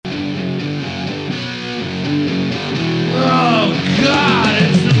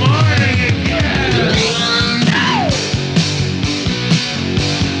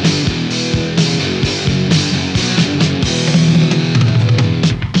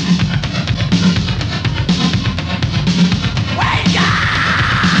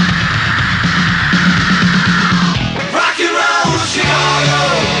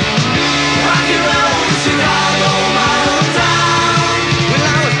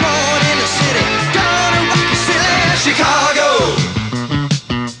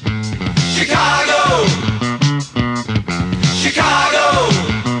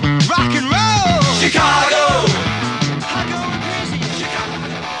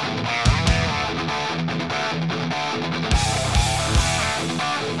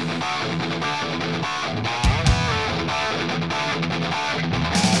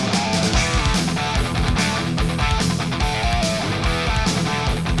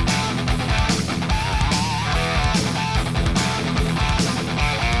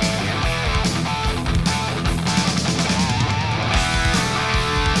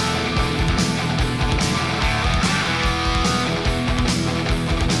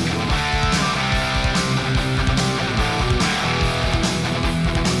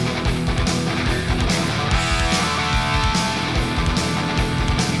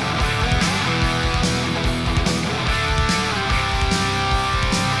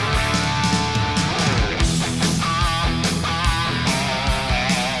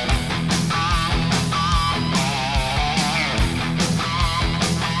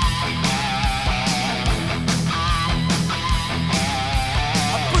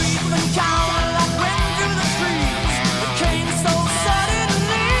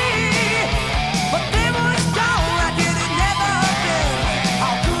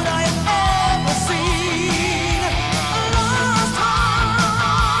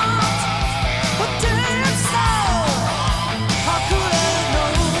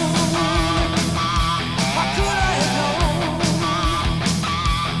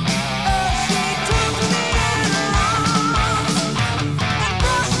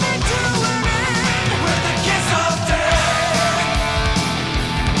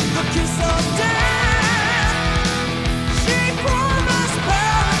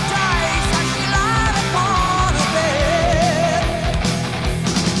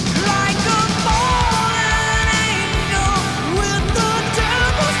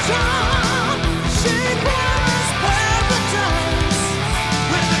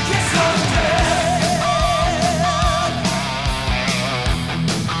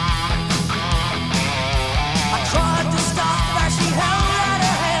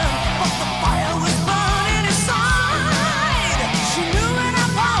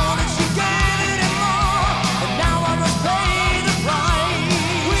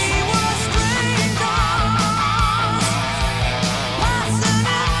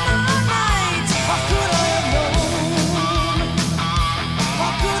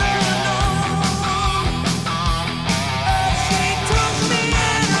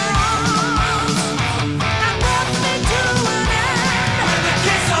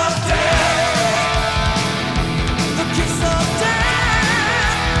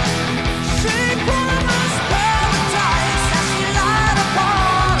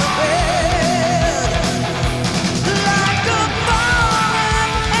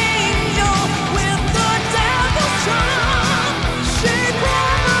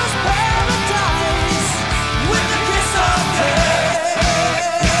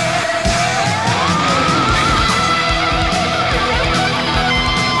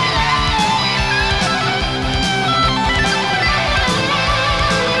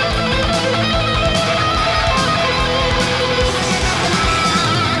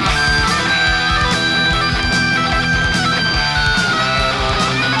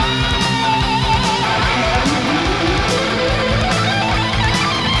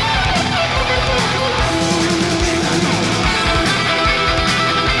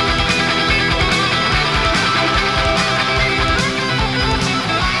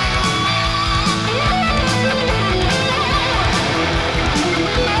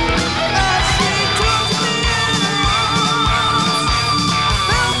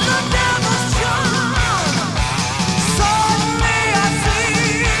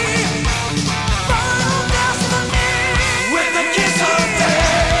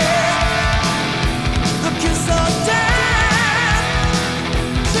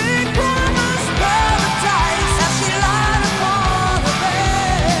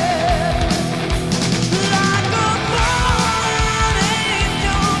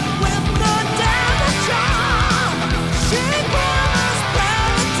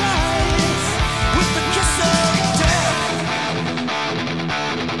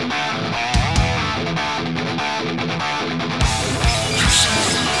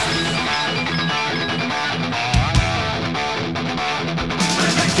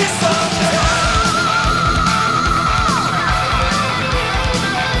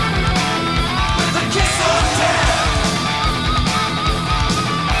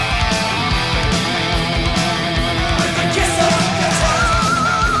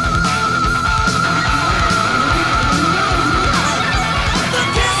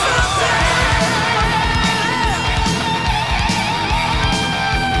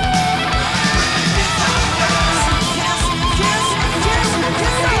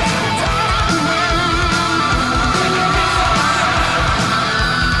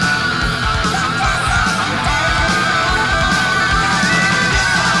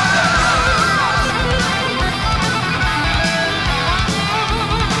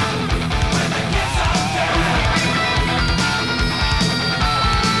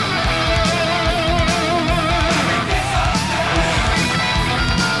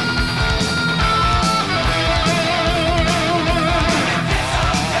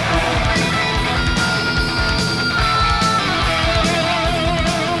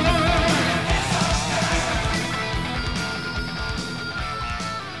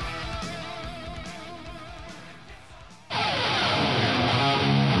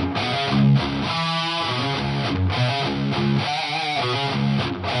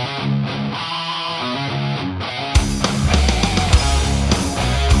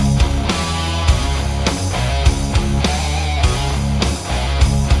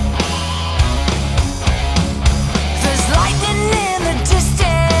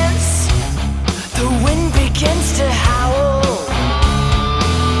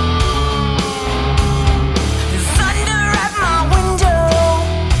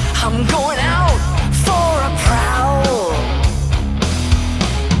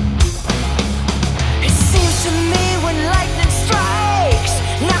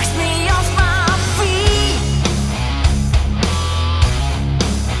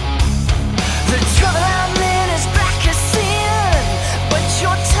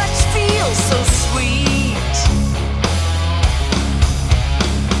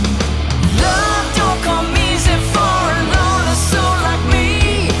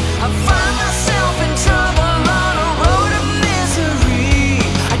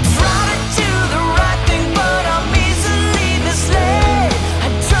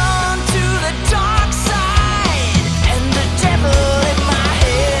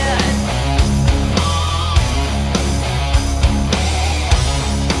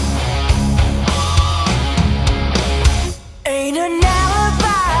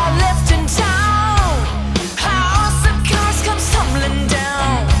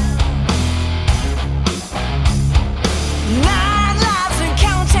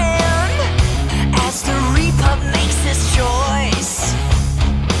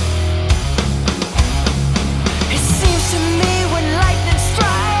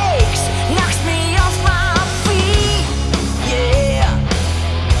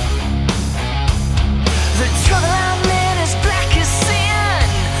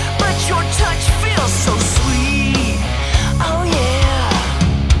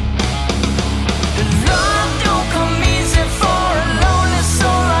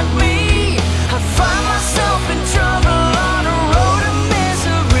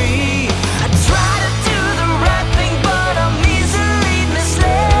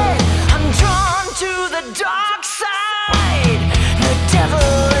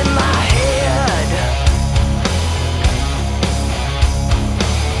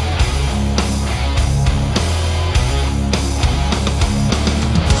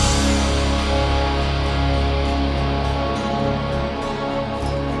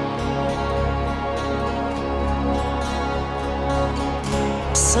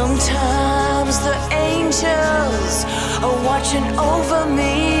watching over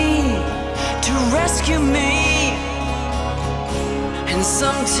me to rescue me. And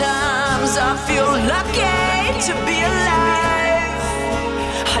sometimes I feel lucky to be alive.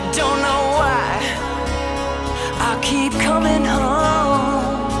 I don't know why I keep coming home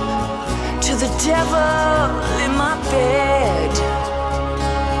to the devil in my bed.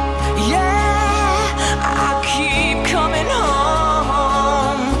 Yeah, I keep coming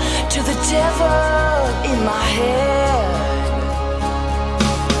home to the devil in my head.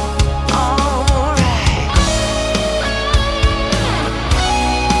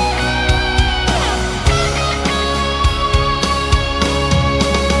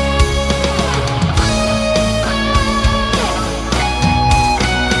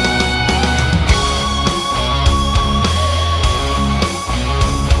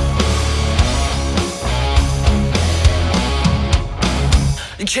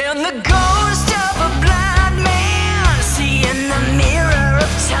 Can the ghost of a blind man see in the mirror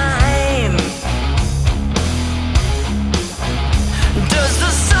of time? Does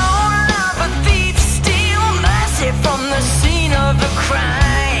the soul of a thief steal mercy from the scene of the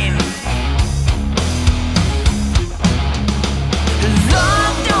crime?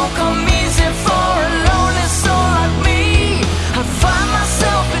 Love don't come easy for a lonely soul like me. I find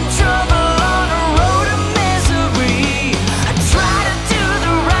myself in trouble on a road of misery. I try to do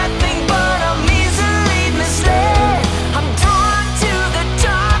the right thing, but I'm easily misled. I'm drawn to the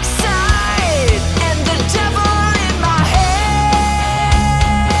dark side and the devil in my head.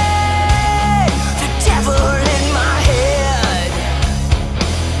 The devil in my head.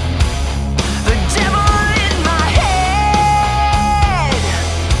 The devil in my head.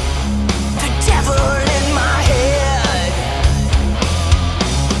 The devil in my head.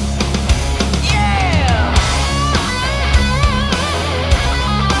 Yeah.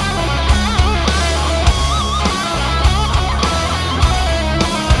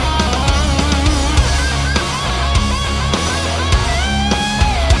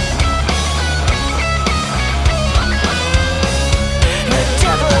 The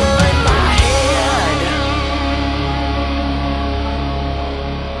devil in my head.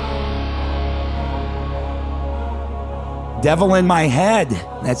 Devil in My Head.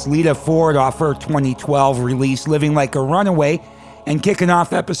 That's Lita Ford off her 2012 release, Living Like a Runaway. And kicking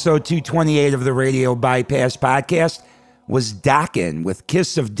off episode 228 of the Radio Bypass podcast was Dokken with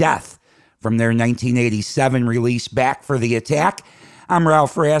Kiss of Death from their 1987 release, Back for the Attack. I'm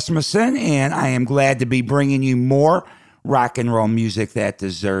Ralph Rasmussen, and I am glad to be bringing you more rock and roll music that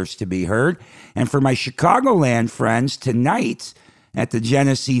deserves to be heard. And for my Chicagoland friends, tonight at the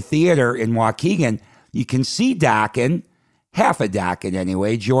Genesee Theater in Waukegan, you can see Dokken, half a Dokken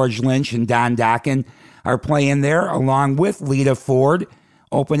anyway. George Lynch and Don Dokken are playing there along with Lita Ford,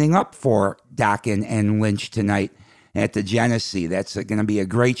 opening up for Dokken and Lynch tonight at the Genesee. That's going to be a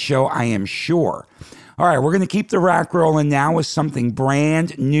great show, I am sure. All right, we're going to keep the rock rolling now with something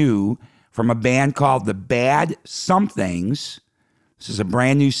brand new from a band called the Bad Somethings. This is a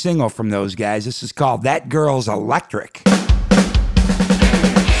brand new single from those guys. This is called That Girl's Electric.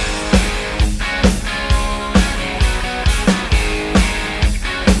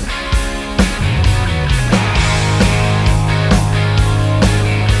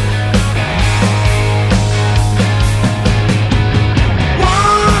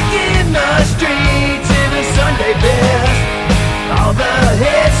 Walking the streets in a Sunday best, all the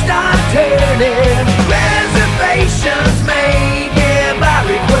heads start turning. Reservations made, yeah, by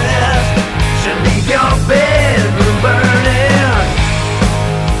request. Should leave your bedroom burning.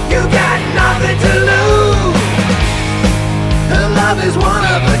 You got nothing to lose. Her love is one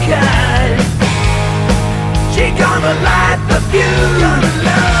of a kind. She gonna light the fuse. Gonna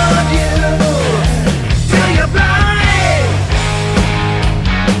love you till you're blind.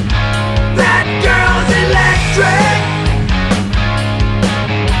 That girl's electric.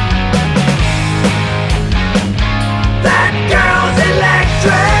 That girl's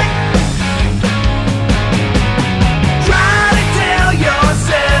electric. Try to tell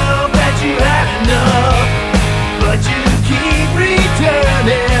yourself that you had enough, but you keep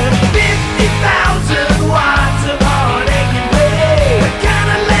returning. 50,000 watts of heartache and pain.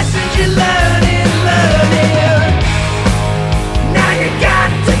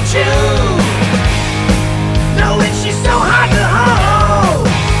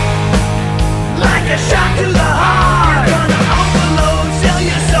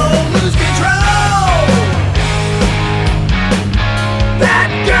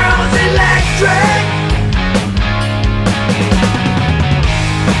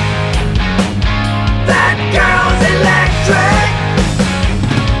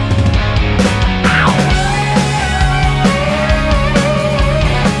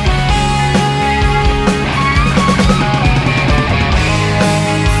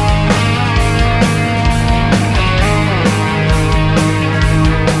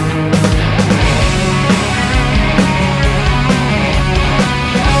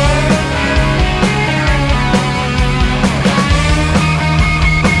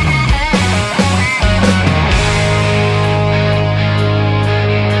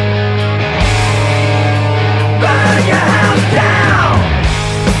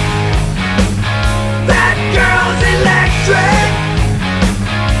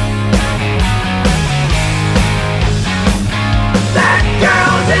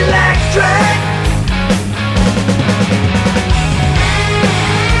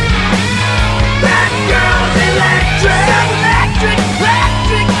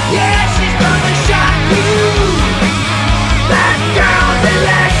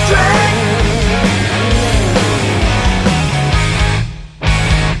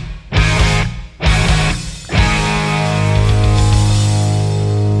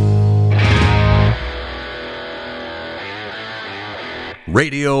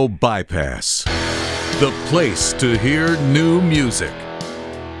 Radio Bypass, the place to hear new music.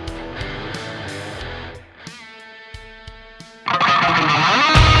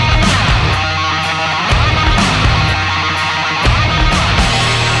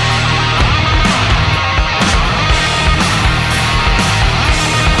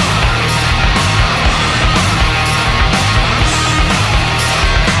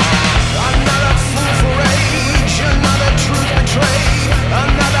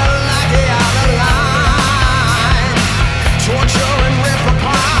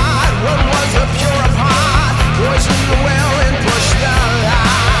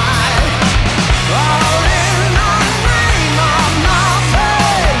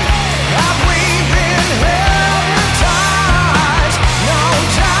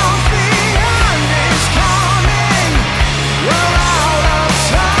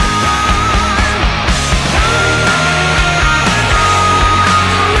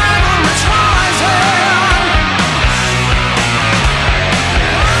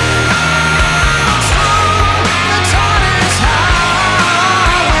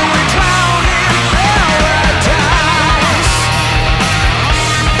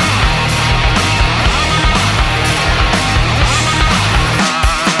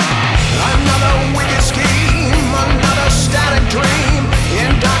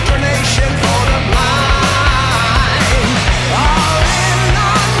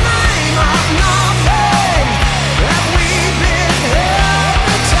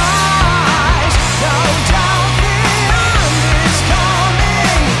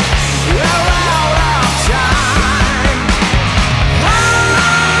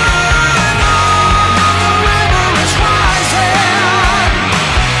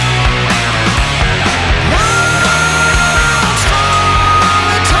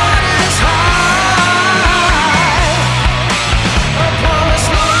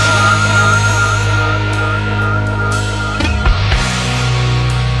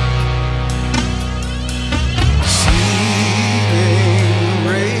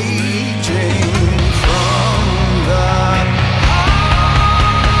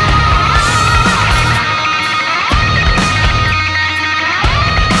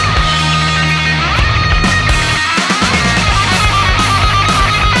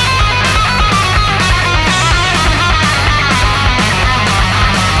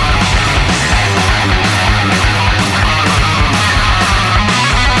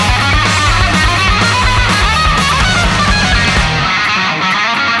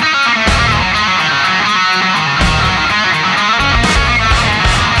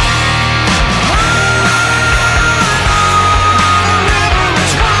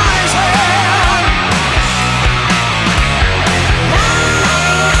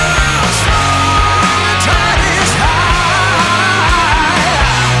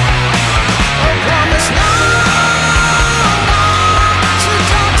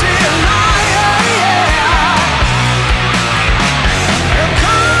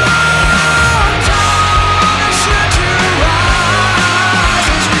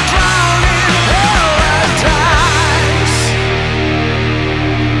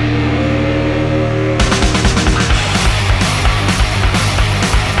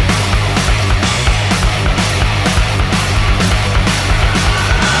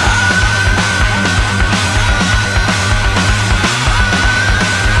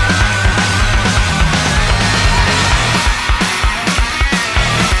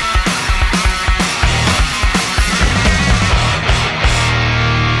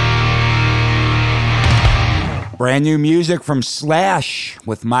 Brand new music from Slash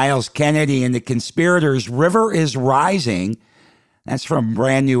with Miles Kennedy and the Conspirators. River is Rising. That's from a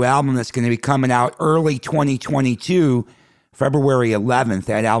brand new album that's going to be coming out early 2022, February 11th.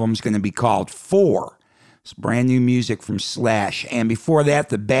 That album's going to be called 4. It's brand new music from Slash. And before that,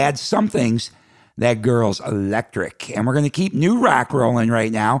 the Bad Somethings, That Girl's Electric. And we're going to keep new rock rolling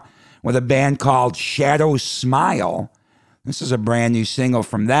right now with a band called Shadow Smile. This is a brand new single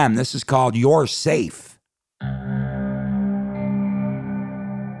from them. This is called You're Safe.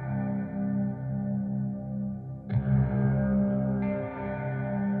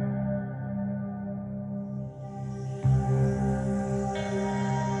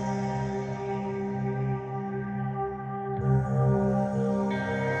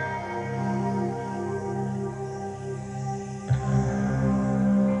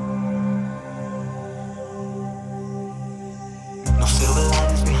 No silver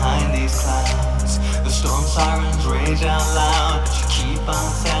linings behind these clouds. The storm sirens rage out loud, but you keep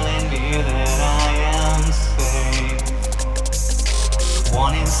on telling me that I am safe.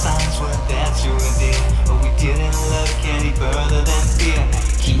 Warning signs were there to a dear, but we didn't look any further than fear.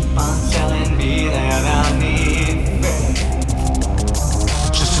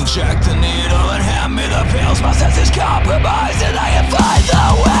 fails, my senses compromised, and I have find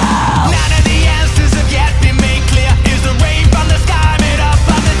the will. None of the answers have yet been made clear. Is the rain from the sky made up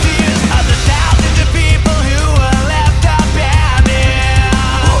of the tears of the thousands of people who were left abandoned?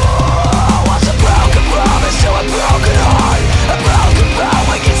 What's a broken promise to a broken heart? A broken vow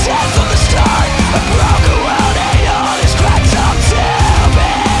we can set from the start. A broken world ain't all this cracked up to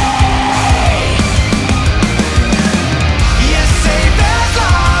me. You're safe as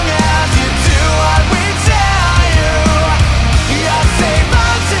long as you do what we tell you. You're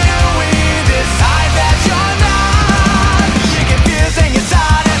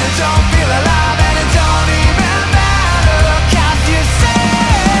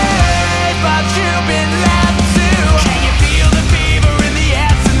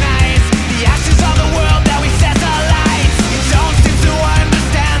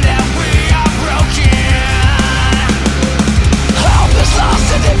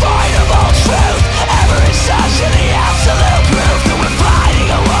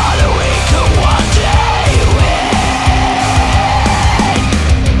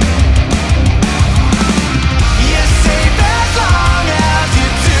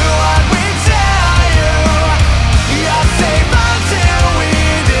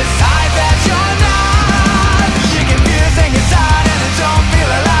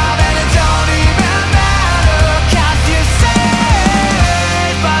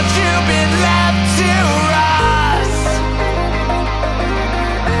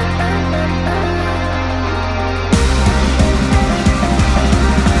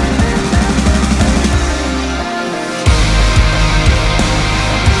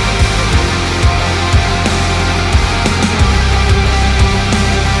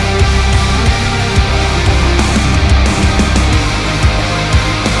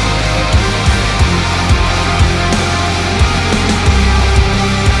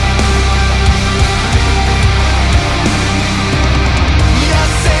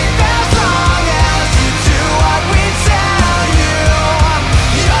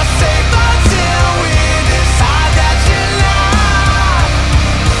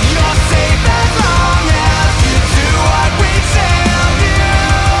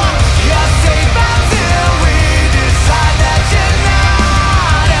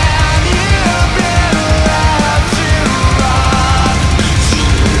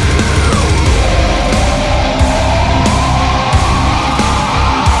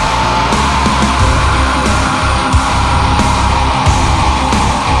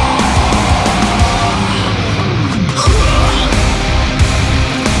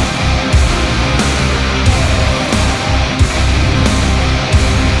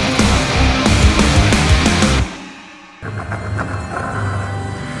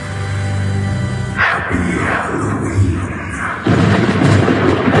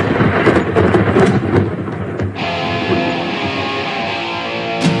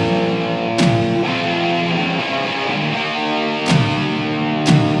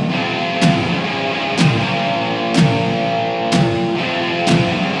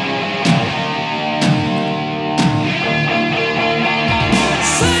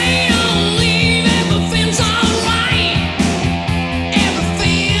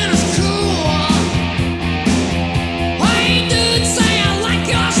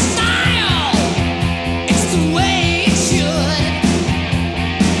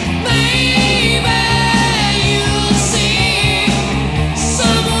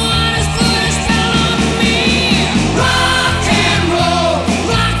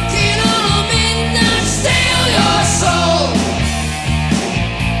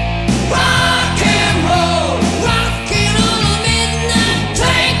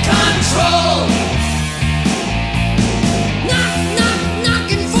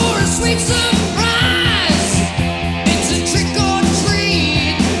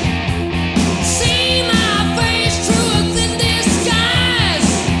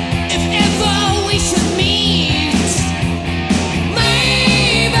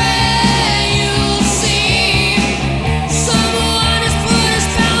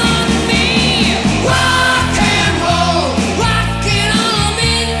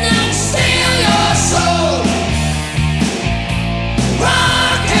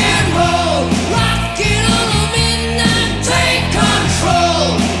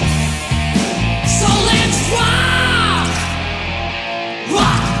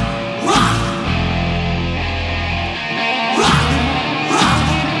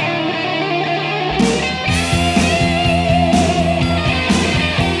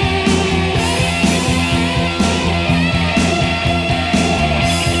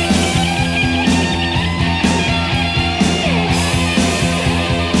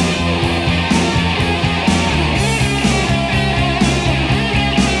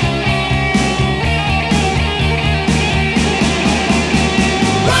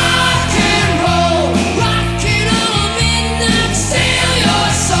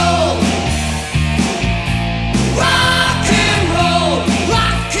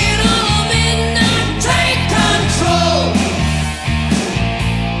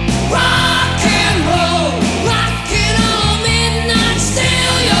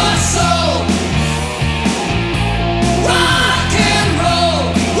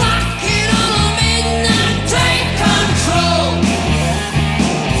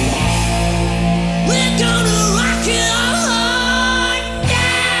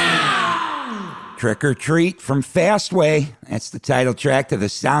Trick or Treat from Fastway. That's the title track to the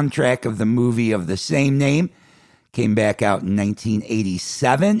soundtrack of the movie of the same name. Came back out in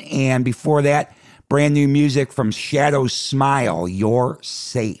 1987. And before that, brand new music from Shadow Smile, You're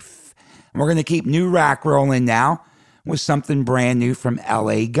Safe. And we're going to keep new rock rolling now with something brand new from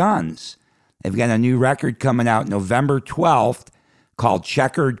LA Guns. They've got a new record coming out November 12th called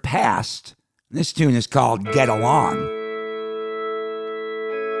Checkered Past. This tune is called Get Along.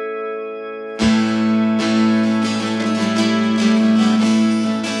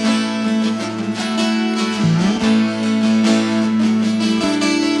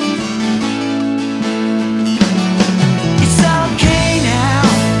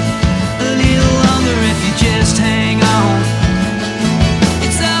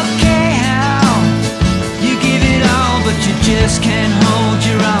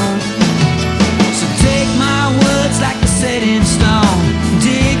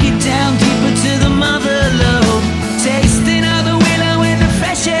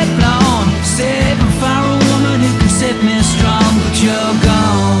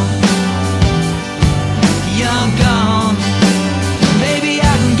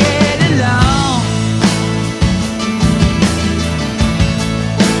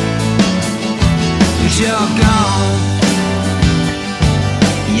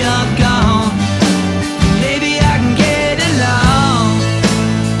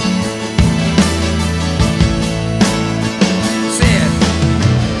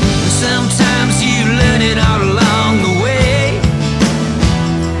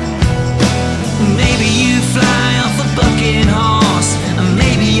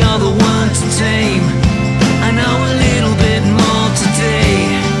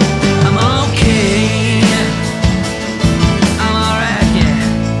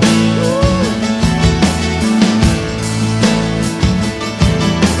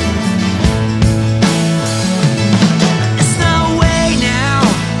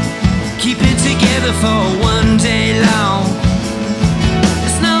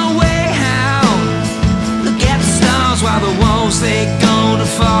 They gonna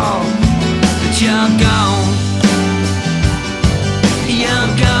fall, but you're gone.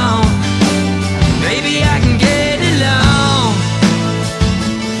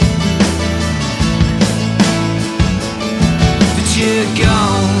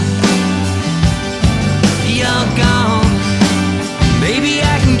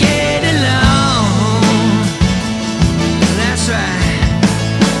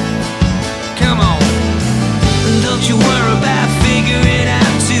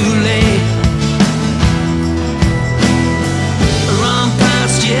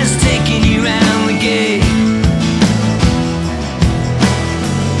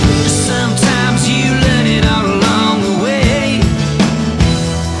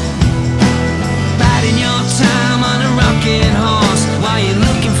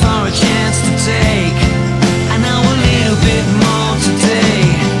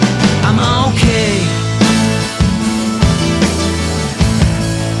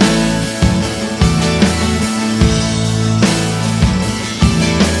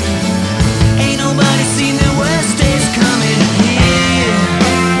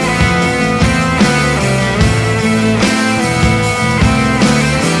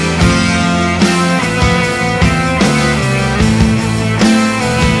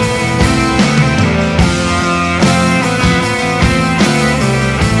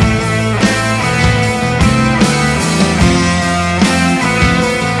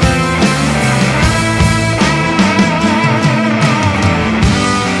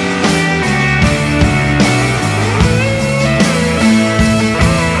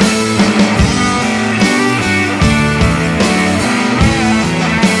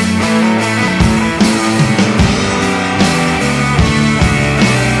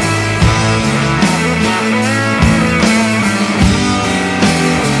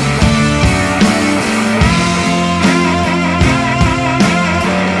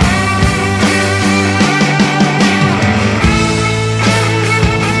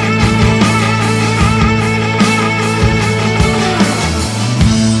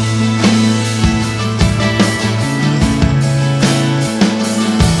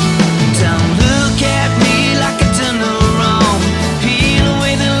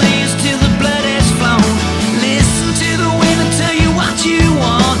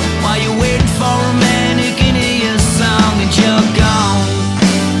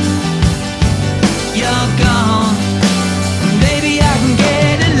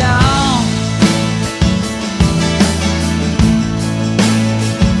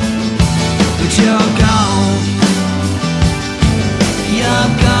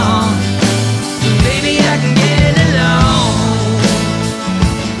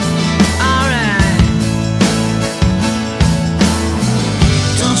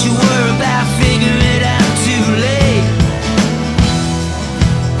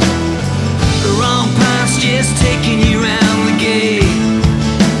 just taking you round the gate.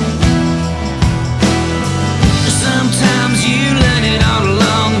 Sometimes you learn it all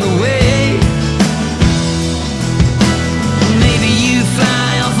along the way. Maybe you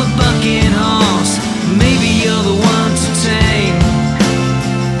fly off a bucking horse, maybe you're the one to tame.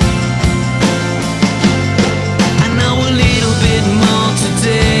 I know a little bit more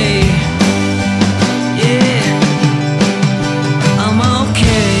today. Yeah, I'm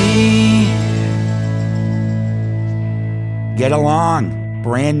okay. Get Along,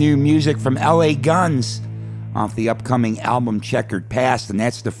 brand new music from LA Guns off the upcoming album Checkered Past, and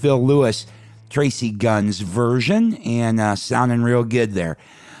that's the Phil Lewis, Tracy Guns version, and sounding real good there.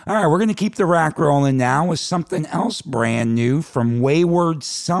 All right, we're going to keep the rock rolling now with something else brand new from Wayward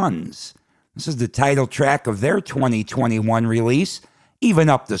Sons. This is the title track of their 2021 release, Even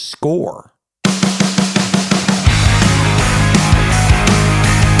Up the Score.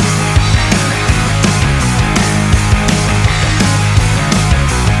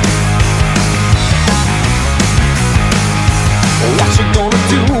 What you gonna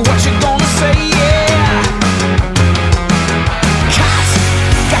do? What you gonna say? Yeah. Cat,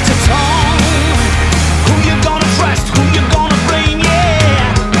 got your tongue. Who you gonna trust? Who you gonna blame? Yeah.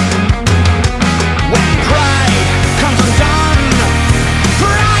 When pride comes undone,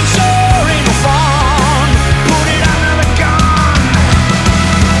 pride sure ain't no fun. Put it under the gun.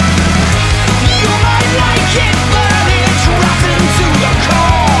 You might like it, but it's rotten to the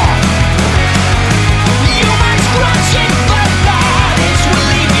core. You might scratch it, but will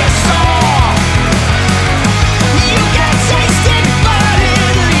leave you sore. You can taste it, but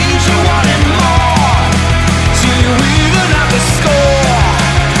it leaves you wanting more. Till you even up the score.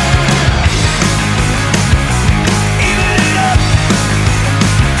 Even it up.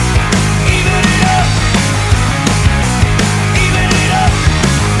 Even it up. Even it up.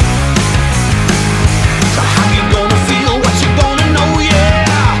 So how you gonna feel? What you gonna know? Yeah.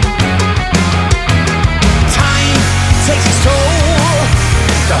 Time takes its toll.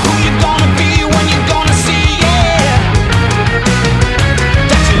 So who you gonna be when you gonna see, yeah,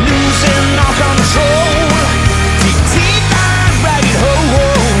 that you're losing all control. Deep, deep and ragged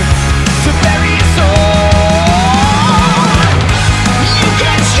hole to bury your soul. You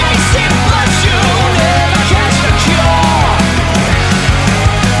can chase it, but you'll never catch the cure.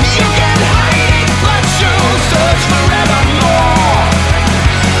 You can hide it, but you'll search forevermore.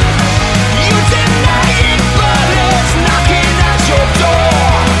 You deny it, but it's knocking at your door.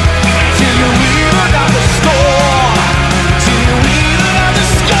 Till you even up the score. Till you even up the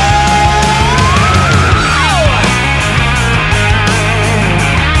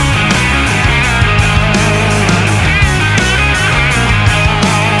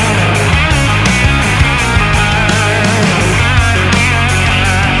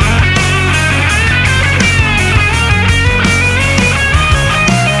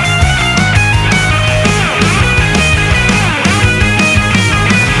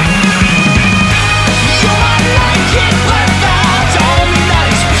You might like it, but that don't mean that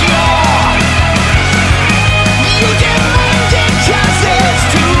it's pure. You demand it 'cause it's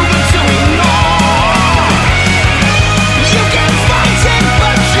too good to ignore. You can fight it,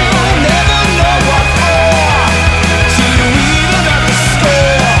 but you'll never know what for. Till you even up the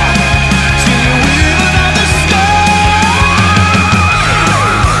score. Till you even up the score.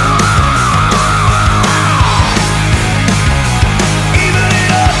 Even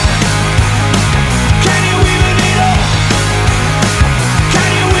it up. Can you even it up? Can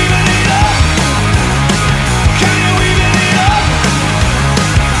you even it up? Can you even it up?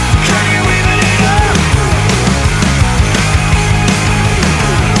 Can you even it up?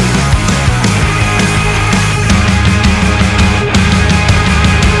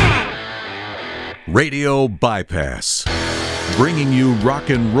 Radio Bypass, bringing you rock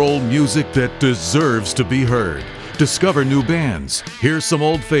and roll music that deserves to be heard. Discover new bands. Here's some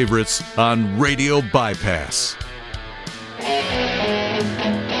old favorites on Radio Bypass.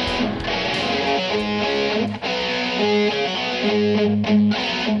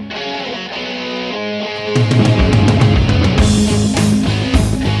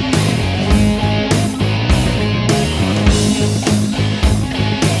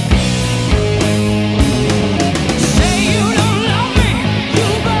 Say you don't love me, you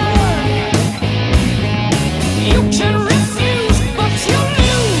burn. You can refuse, but you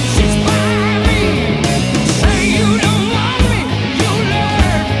lose. It's by me. Say you don't want me,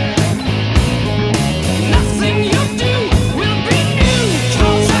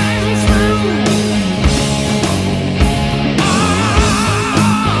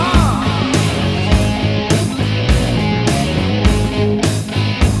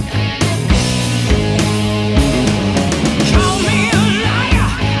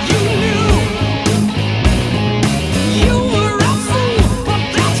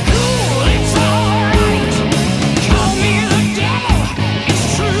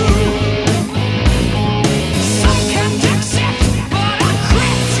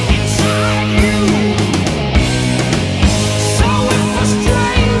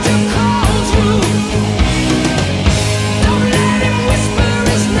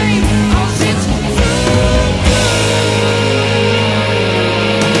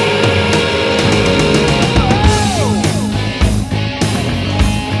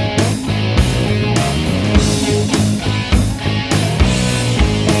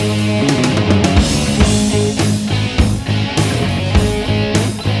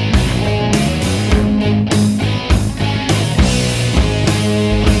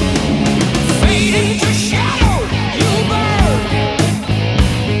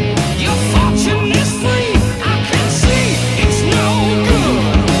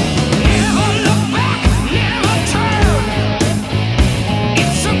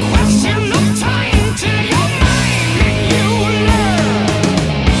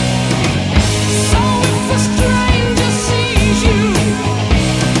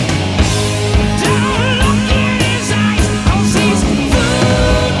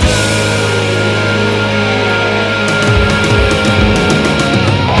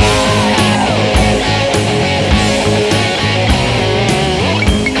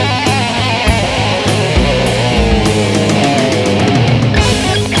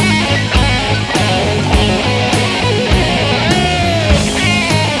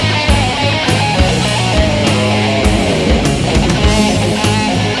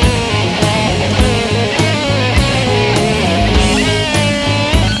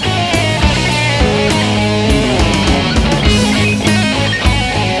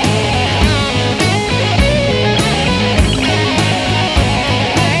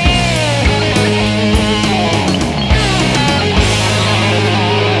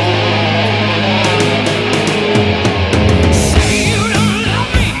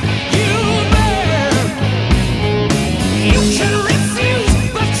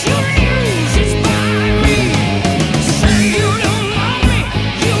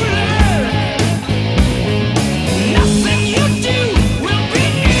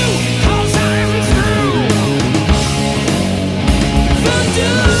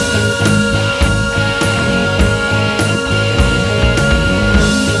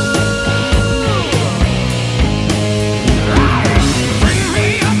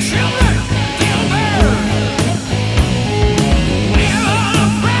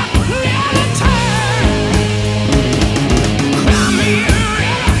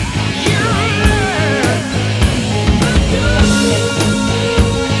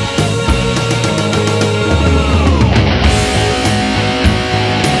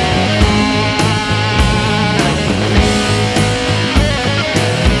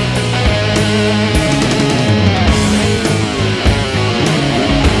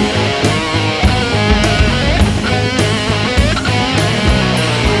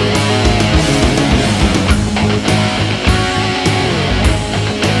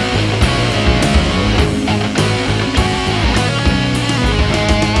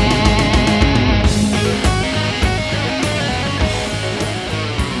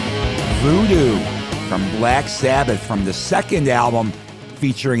 Black Sabbath from the second album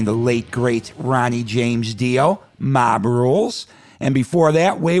featuring the late, great Ronnie James Dio, Mob Rules. And before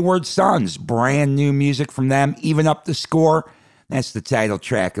that, Wayward Sons, brand new music from them, Even Up the Score. That's the title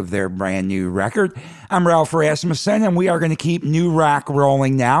track of their brand new record. I'm Ralph Rasmussen, and we are going to keep new rock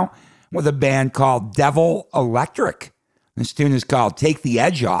rolling now with a band called Devil Electric. This tune is called Take the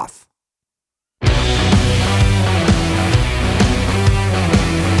Edge Off.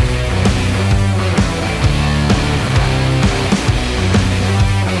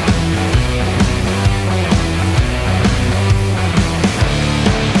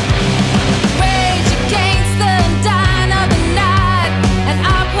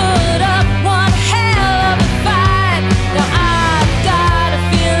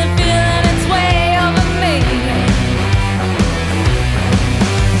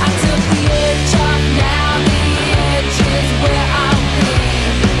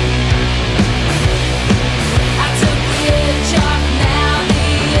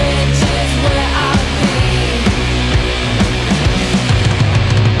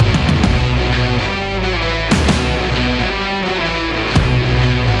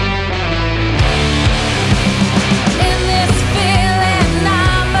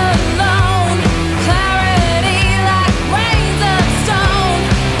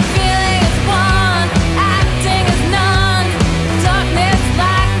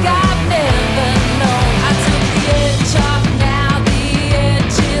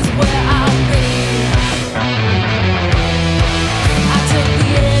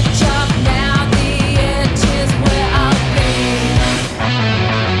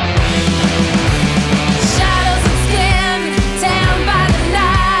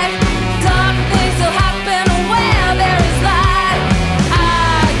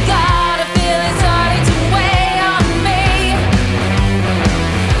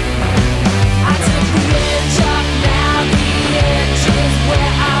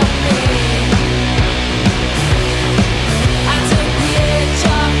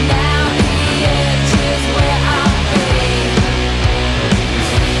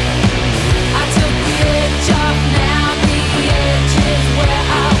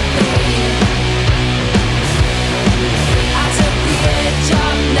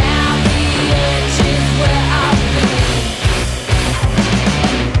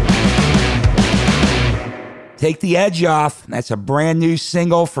 Take the Edge Off. That's a brand new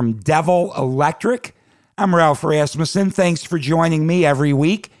single from Devil Electric. I'm Ralph Rasmussen. Thanks for joining me every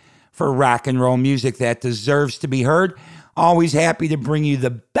week for rock and roll music that deserves to be heard. Always happy to bring you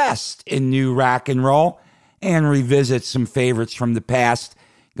the best in new rock and roll and revisit some favorites from the past,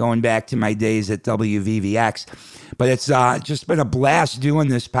 going back to my days at WVVX. But it's just been a blast doing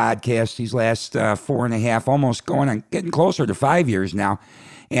this podcast these last 4.5, almost going on, getting closer to 5 years now,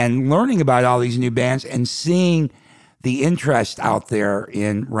 and learning about all these new bands and seeing the interest out there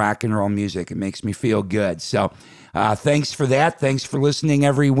in rock and roll music. It makes me feel good. So thanks for that. Thanks for listening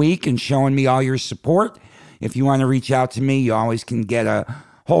every week and showing me all your support. If you want to reach out to me, you always can get a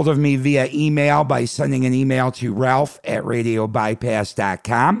hold of me via email by sending an email to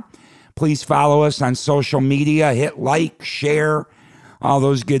ralph@radiobypass.com. Please follow us on social media. Hit like, share, all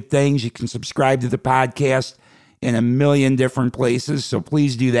those good things. You can subscribe to the podcast in a million different places, so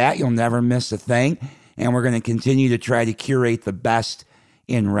please do that. You'll never miss a thing. And we're going to continue to try to curate the best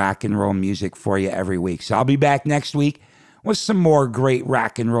in rock and roll music for you every week. So I'll be back next week with some more great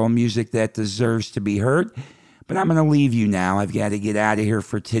rock and roll music that deserves to be heard. But I'm going to leave you now. I've got to get out of here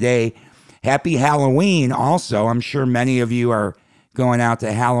for today. Happy Halloween also. I'm sure many of you are going out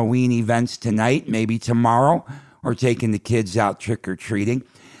to Halloween events tonight, maybe tomorrow, or taking the kids out trick-or-treating.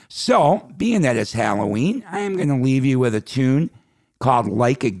 So, being that it's Halloween, I am going to leave you with a tune called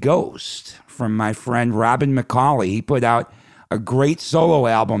Like a Ghost from my friend Robin McAuley. He put out a great solo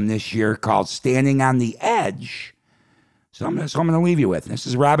album this year called Standing on the Edge. So I'm going to leave you with. This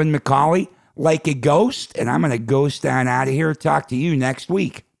is Robin McAuley, Like a Ghost, and I'm going to ghost on out of here. Talk to you next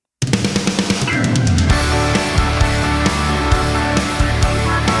week.